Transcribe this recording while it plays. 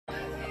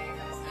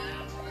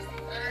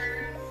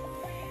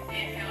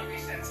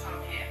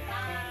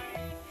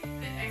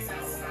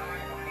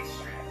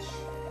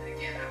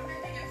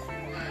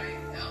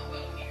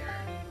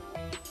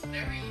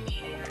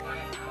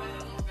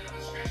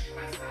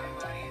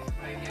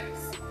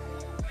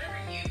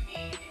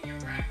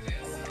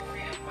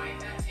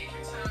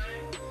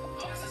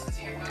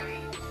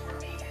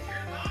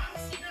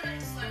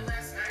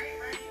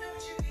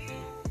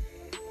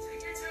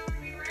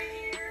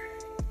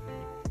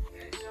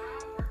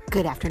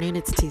Good afternoon.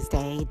 It's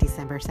Tuesday,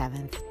 December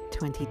 7th,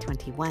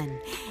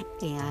 2021,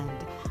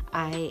 and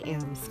I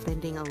am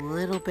spending a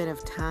little bit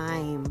of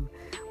time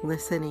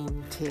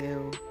listening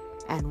to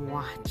and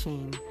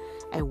watching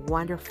a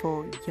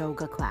wonderful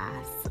yoga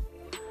class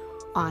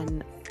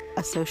on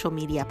a social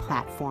media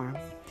platform.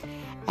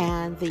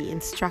 And the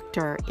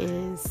instructor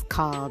is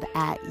called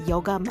at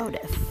Yoga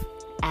Motif,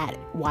 at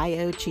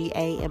YOGAMOTIF.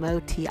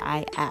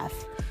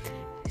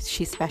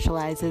 She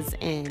specializes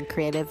in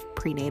creative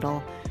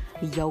prenatal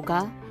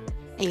yoga,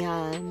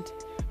 and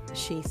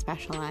she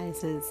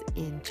specializes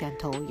in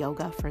gentle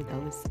yoga for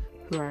those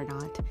who are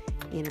not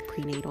in a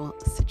prenatal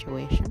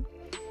situation.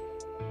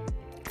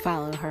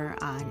 Follow her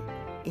on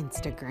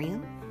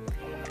Instagram.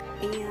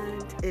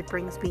 And it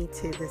brings me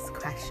to this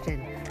question: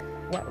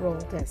 what role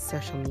does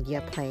social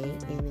media play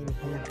in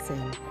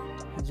enhancing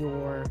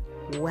your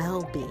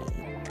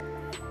well-being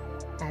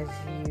as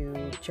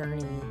you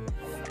journey,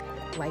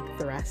 like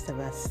the rest of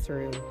us,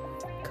 through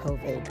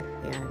COVID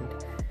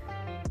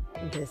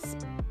and this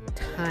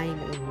time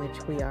in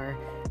which we are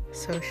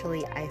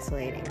socially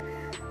isolating?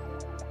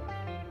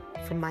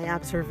 From my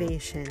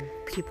observation,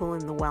 people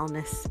in the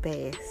wellness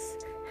space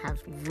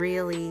have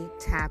really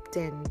tapped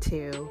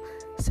into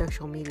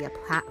social media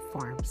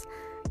platforms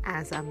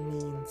as a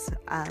means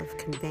of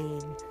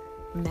conveying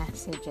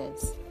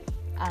messages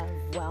of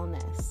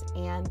wellness,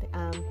 and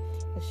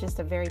it's just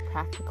a very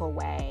practical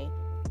way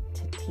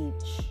to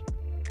teach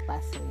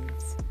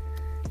lessons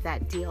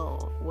that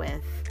deal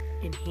with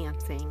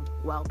enhancing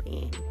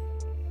well-being.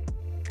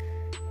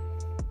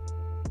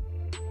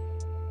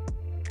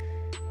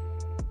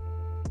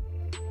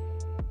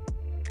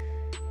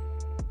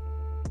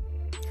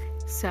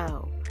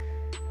 So,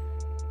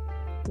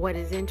 what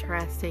is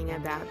interesting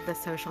about the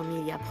social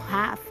media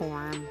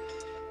platform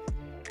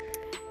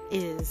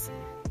is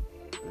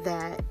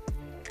that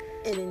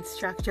an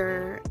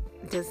instructor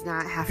does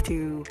not have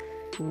to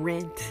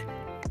rent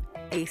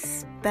a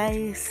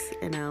space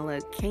in a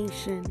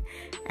location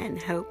and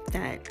hope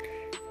that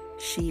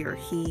she or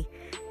he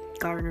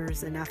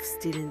garners enough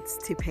students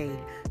to pay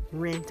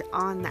rent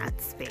on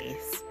that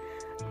space.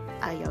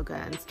 A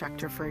yoga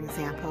instructor, for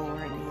example, or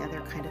any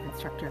other kind of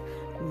instructor,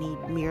 need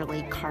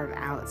merely carve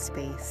out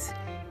space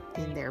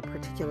in their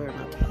particular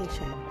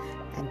location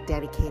and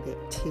dedicate it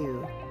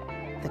to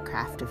the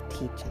craft of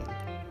teaching.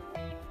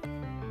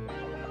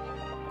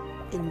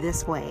 In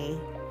this way,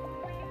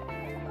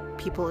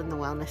 people in the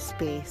wellness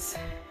space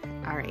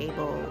are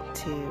able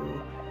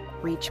to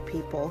reach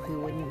people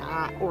who would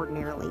not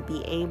ordinarily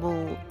be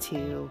able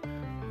to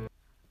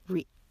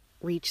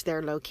reach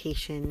their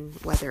location,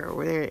 whether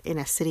we're in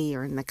a city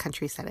or in the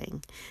country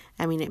setting.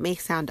 I mean, it may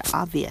sound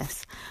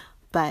obvious,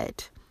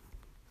 and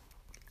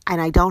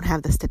I don't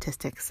have the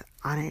statistics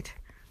on it.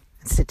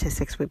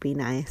 Statistics would be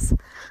nice,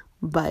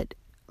 but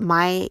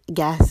my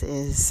guess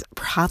is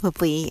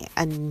probably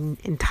an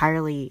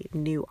entirely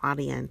new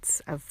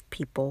audience of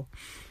people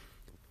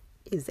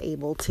is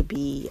able to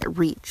be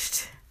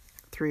reached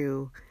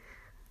through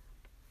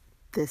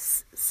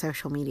this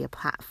social media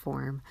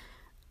platform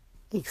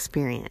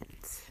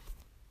experience.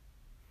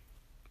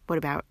 What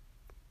about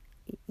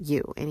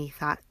you? Any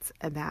thoughts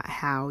about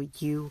how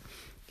you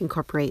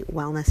incorporate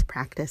wellness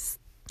practice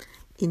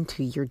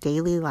into your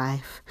daily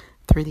life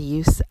through the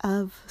use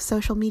of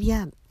social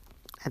media?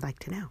 I'd like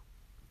to know.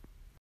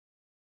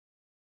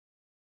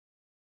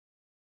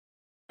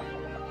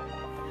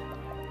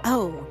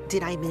 Oh,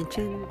 did I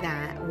mention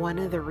that one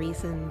of the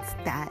reasons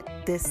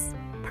that this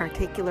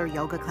particular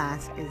yoga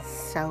class is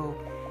so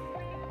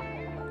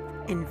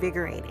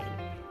invigorating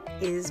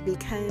is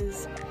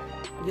because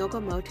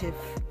Yoga Motif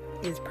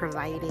is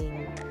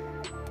providing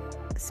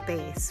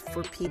space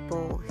for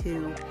people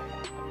who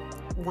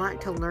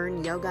want to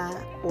learn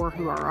yoga or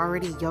who are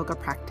already yoga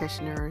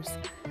practitioners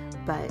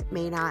but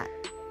may not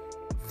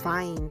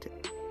find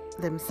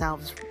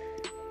themselves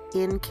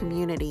in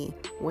community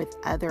with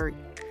other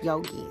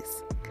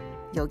yoginis.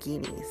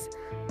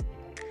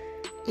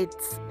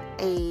 It's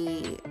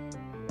a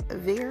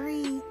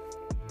very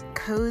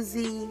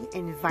cozy,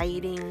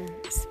 inviting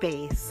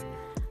space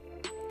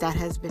that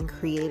has been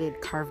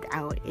carved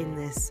out in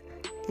this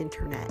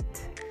internet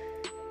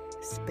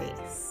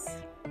space.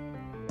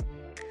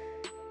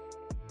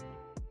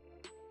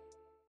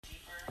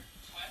 Deeper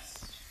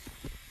twist.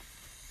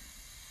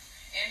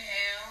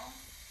 Inhale.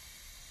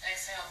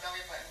 Exhale,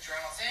 belly button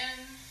draws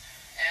in.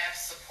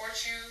 Abs support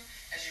you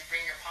as you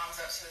bring your palms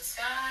up to the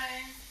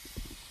sky.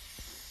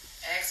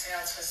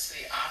 Exhale, twist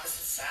to the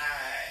opposite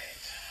side.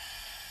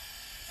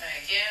 And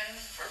again,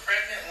 for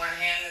pregnant, one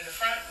hand in the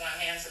front, one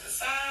hand to the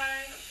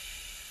side.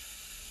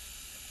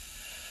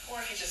 Or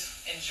if you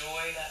just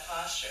enjoy that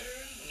posture,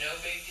 no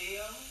big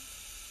deal.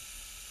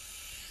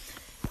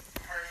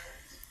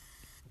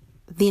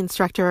 Perfect. The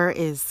instructor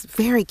is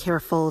very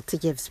careful to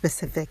give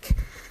specific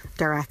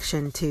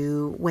direction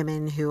to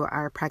women who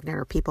are pregnant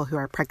or people who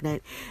are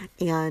pregnant,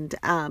 and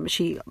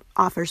she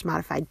offers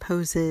modified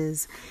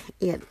poses.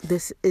 And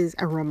this is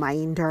a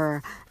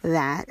reminder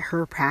that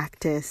her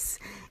practice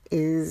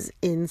is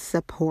in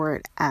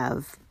support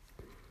of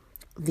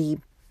the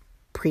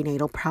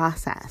prenatal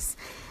process.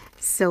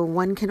 So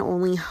one can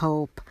only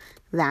hope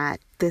that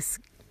this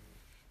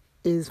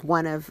is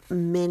one of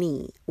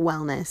many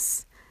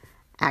wellness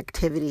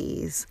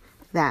activities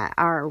that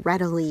are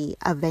readily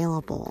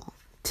available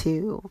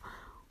to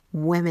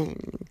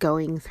women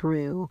going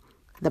through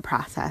the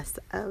process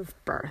of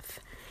birth.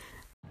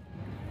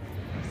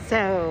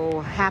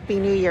 So, Happy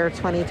New Year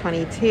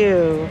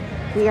 2022.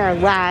 We are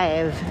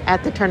live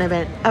at the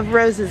Tournament of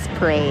Roses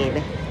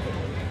Parade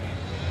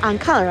on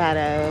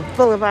Colorado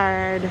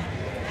Boulevard,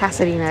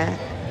 Pasadena,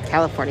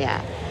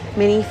 California.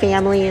 Many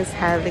families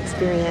have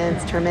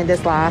experienced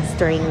tremendous loss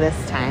during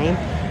this time.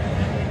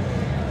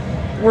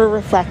 We're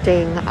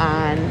reflecting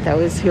on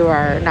those who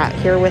are not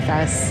here with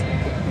us.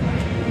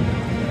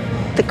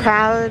 The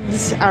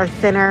crowds are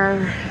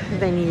thinner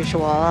than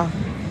usual,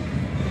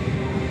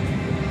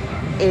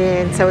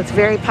 and so it's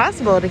very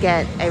possible to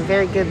get a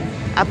very good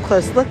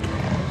up-close look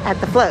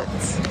at the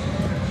floats.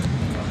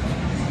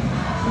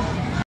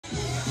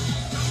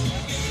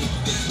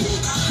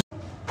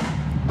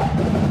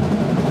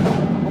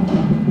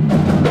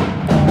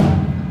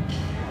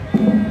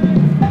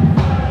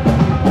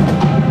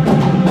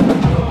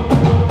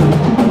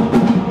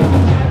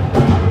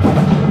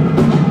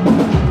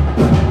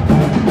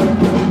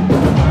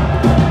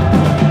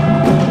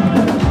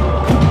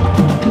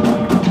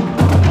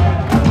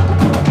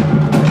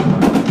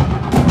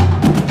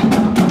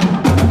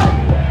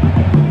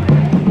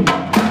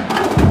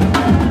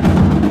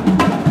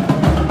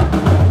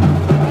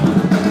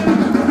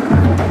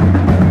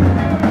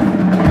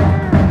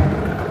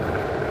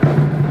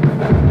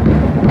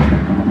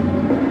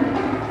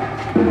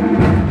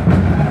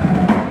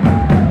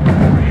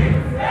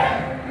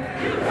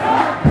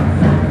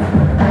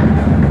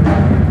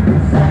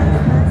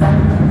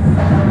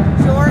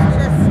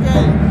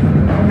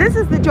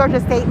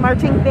 Georgia State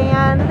Marching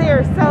Band. They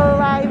are so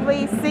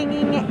lively,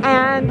 singing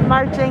and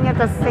marching at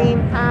the same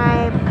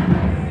time.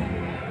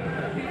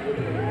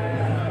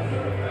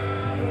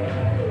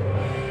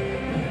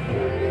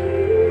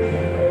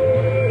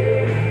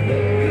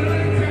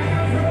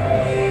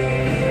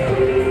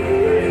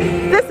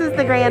 This is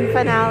the grand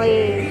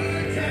finale.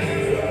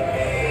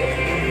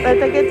 Let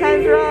the good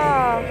times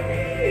roll.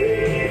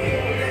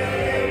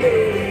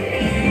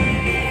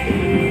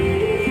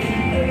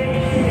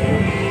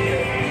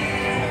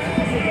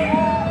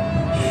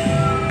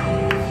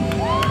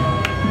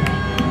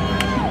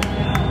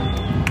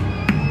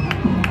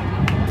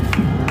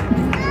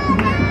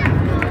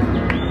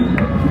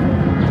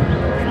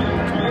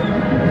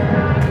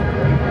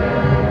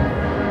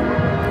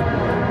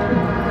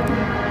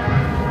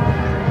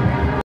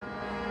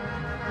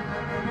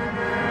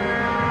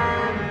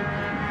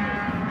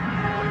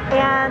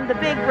 And the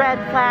big red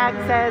flag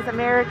says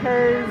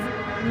America's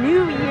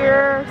New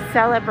Year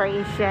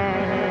celebration.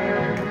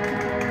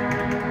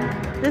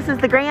 This is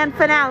the grand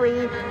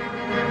finale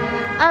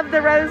of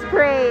the Rose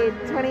Parade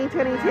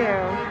 2022.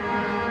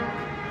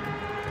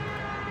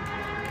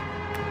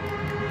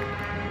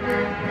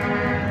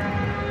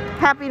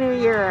 Happy New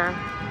Year.